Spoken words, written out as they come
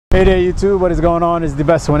Hey there YouTube, what is going on? It's the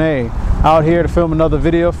best one A out here to film another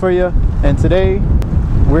video for you, and today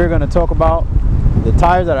we're going to talk about the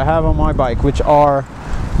tires that I have on my bike, which are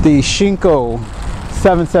the Shinko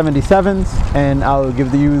 777s, and I'll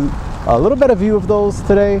give you a little better view of those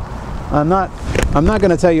today. I'm not going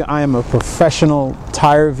to tell you I am a professional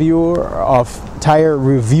tire reviewer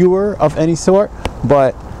of any sort,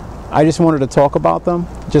 but I just wanted to talk about them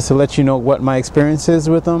just to let you know what my experience is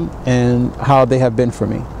with them and how they have been for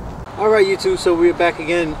me. Alright YouTube, so we're back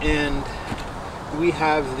again and we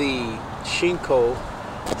have the Shinko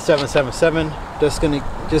 777.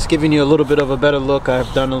 Just giving you a little bit of a better look.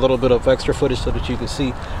 I've done a little bit of extra footage so that you can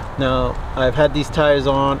see. Now I've had these tires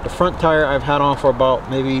on. The front tire I've had on for about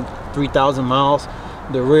maybe 3,000 miles.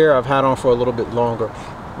 The rear I've had on for a little bit longer.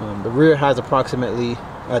 The rear has approximately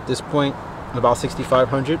at this point about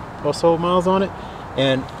 6,500 or so miles on it,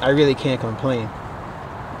 and I really can't complain.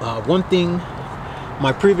 One thing,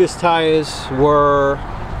 my previous tires were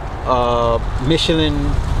Michelin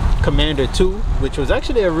Commander 2, which was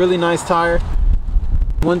actually a really nice tire.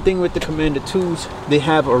 One thing with the Commander 2s, they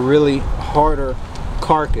have a really harder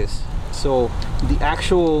carcass, so the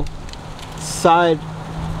actual side,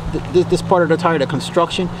 this part of the tire, the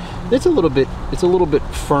construction, it's a little bit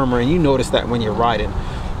firmer, and you notice that when you're riding.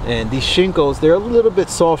 And these Shinkos, they're a little bit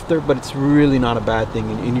softer, but it's really not a bad thing,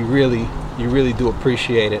 and you really do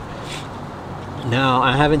appreciate it. Now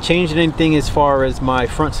I haven't changed anything as far as my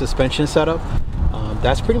front suspension setup.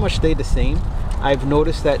 That's pretty much stayed the same. I've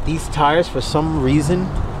noticed that these tires, for some reason,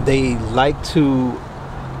 they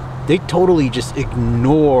totally just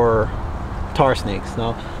ignore tar snakes.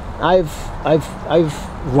 Now I've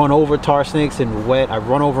run over tar snakes in wet, I've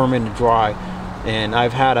run over them in the dry, and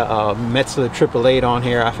I've had a Metzeler 888 on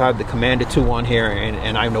here, I've had the Commander 2 on here,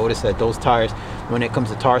 and I've noticed that those tires, when it comes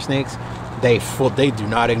to tar snakes, they do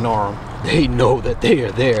not ignore them. They know that they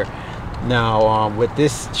are there. Now with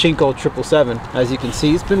this Shinko 777, as you can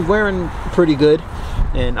see, it's been wearing pretty good,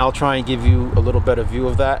 and I'll try and give you a little better view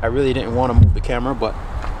of that. I really didn't want to move the camera, but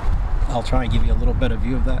I'll try and give you a little better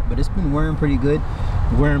view of that. But it's been wearing pretty good,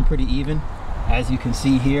 wearing pretty even, as you can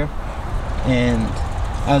see here. And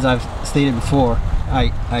as I've stated before,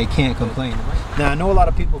 I can't complain. Now I know a lot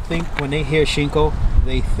of people think, when they hear Shinko,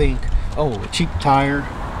 they think, oh, a cheap tire,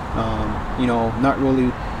 you know, not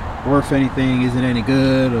really worth anything, isn't any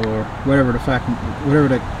good, or whatever the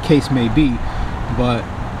case may be. But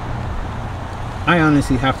I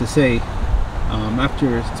honestly have to say,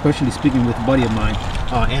 after especially speaking with a buddy of mine,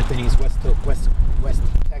 Anthony's West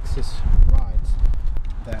Texas rides,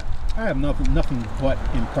 that I have nothing but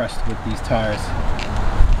impressed with these tires.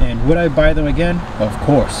 And would I buy them again? Of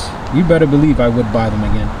course. You better believe I would buy them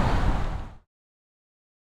again.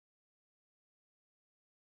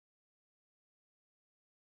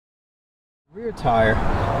 Rear tire,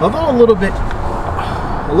 although a little bit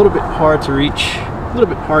hard to reach, a little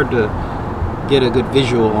bit hard to get a good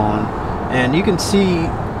visual on, and you can see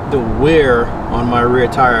the wear on my rear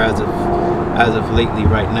tire as of lately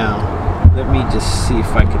right now. Let me just see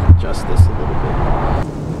if I can adjust this a little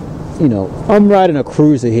bit. You know, I'm riding a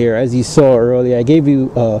cruiser here, as you saw earlier. I gave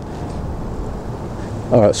you a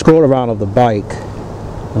scroll around of the bike.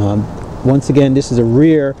 Once again, this is a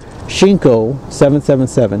rear Shinko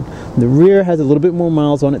 777. The rear has a little bit more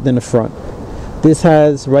miles on it than the front. This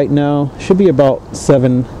has, right now, should be about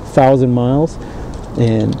 7,000 miles.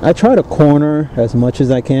 And I try to corner as much as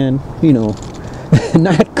I can, you know,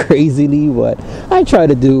 not crazily, but I try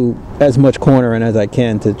to do as much cornering as I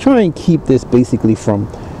can to try and keep this basically from,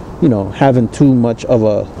 you know, having too much of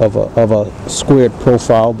a squared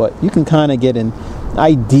profile. But you can kind of get an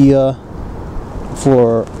idea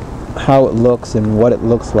for how it looks and what it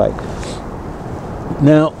looks like.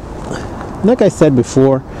 Now, like I said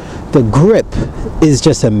before, the grip is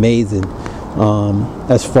just amazing.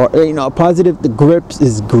 As far, you know, positive, the grip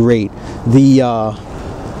is great.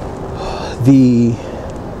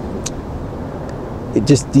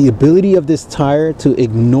 Just the ability of this tire to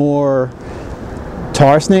ignore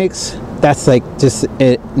tar snakes, that's like just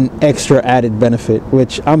an extra added benefit,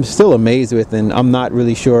 which I'm still amazed with, and I'm not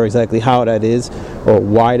really sure exactly how that is or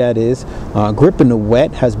why that is. Grip in the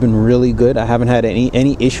wet has been really good. I haven't had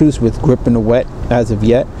any issues with grip in the wet as of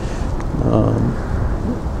yet.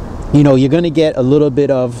 You know, you're gonna get a little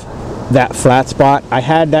bit of that flat spot. I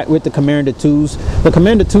had that with the Commander 2s. The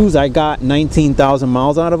Commander 2s, I got 19,000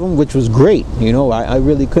 miles out of them, which was great. You know, I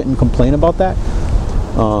really couldn't complain about that.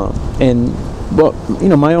 But you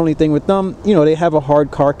know, my only thing with them, you know, they have a hard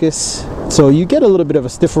carcass, so you get a little bit of a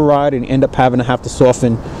stiffer ride, and you end up having to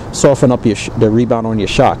soften up the rebound on your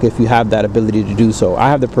shock if you have that ability to do so. I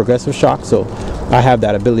have the progressive shock, so I have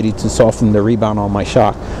that ability to soften the rebound on my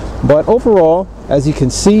shock. But overall, as you can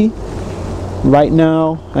see, right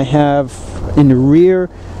now I have in the rear,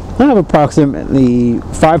 I have approximately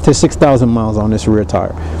 5,000 to 6,000 miles on this rear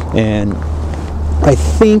tire, and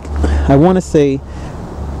I want to say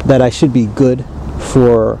that I should be good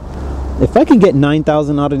for, if I can get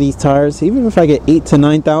 9,000 out of these tires, even if I get 8,000 to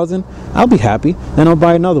 9,000, I'll be happy, and I'll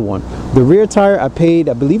buy another one. The rear tire I paid,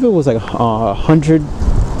 I believe it was like 100,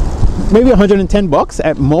 maybe 110 bucks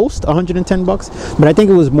at most, 110 bucks, but I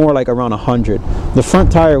think it was more like around 100. The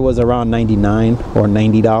front tire was around 99 or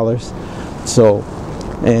 $90. So,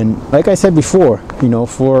 and like I said before, you know,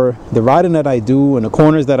 for the riding that I do and the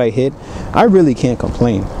corners that I hit, I really can't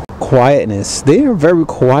complain. Quietness, they are very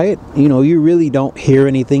quiet. You know, you really don't hear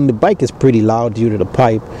anything. The bike is pretty loud due to the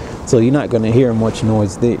pipe, so you're not going to hear much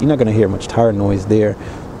noise there. You're not going to hear much tire noise there.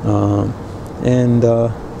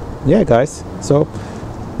 Yeah, guys, so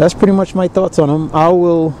that's pretty much my thoughts on them. I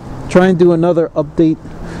will try and do another update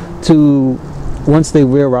to once they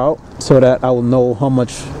wear out, so that I will know how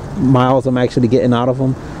much miles I'm actually getting out of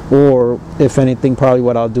them, or if anything, probably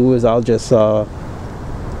what I'll do is I'll just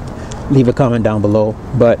leave a comment down below.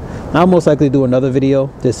 But I'll most likely do another video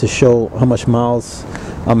just to show how much miles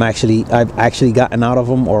I've actually gotten out of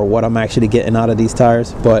them, or what I'm actually getting out of these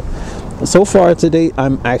tires. But so far to date,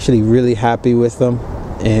 I'm actually really happy with them,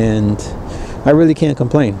 and I really can't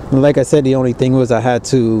complain. Like I said, the only thing was I had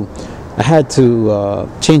to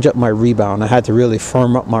change up my rebound. I had to really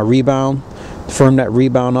firm that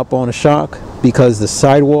rebound up on the shock, because the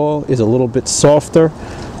sidewall is a little bit softer,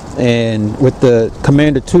 and with the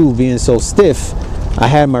Commander 2 being so stiff, I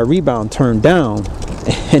had my rebound turned down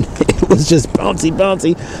and it was just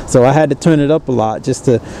bouncy, so I had to turn it up a lot, just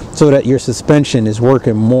so that your suspension is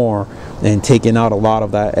working more and taking out a lot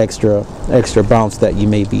of that extra bounce that you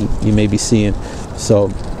may be seeing. So,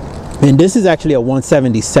 and this is actually a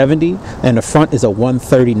 170/70, and the front is a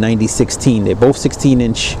 130/90/16. They're both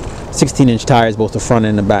 16-inch tires, both the front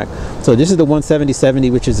and the back. So this is the 170/70,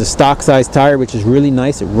 which is a stock size tire, which is really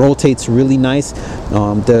nice. It rotates really nice.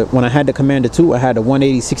 When I had the Commander 2, I had a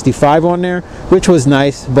 180/65 on there, which was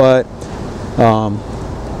nice, but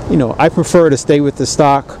you know, I prefer to stay with the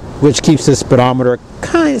stock, which keeps the speedometer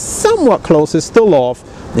kind of somewhat close. It's still off.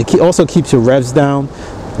 It also keeps your revs down,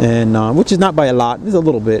 and which is not by a lot, it's a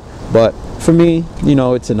little bit, but for me, you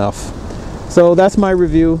know, it's enough. So that's my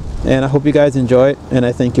review, and I hope you guys enjoy it, and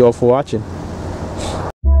I thank you all for watching.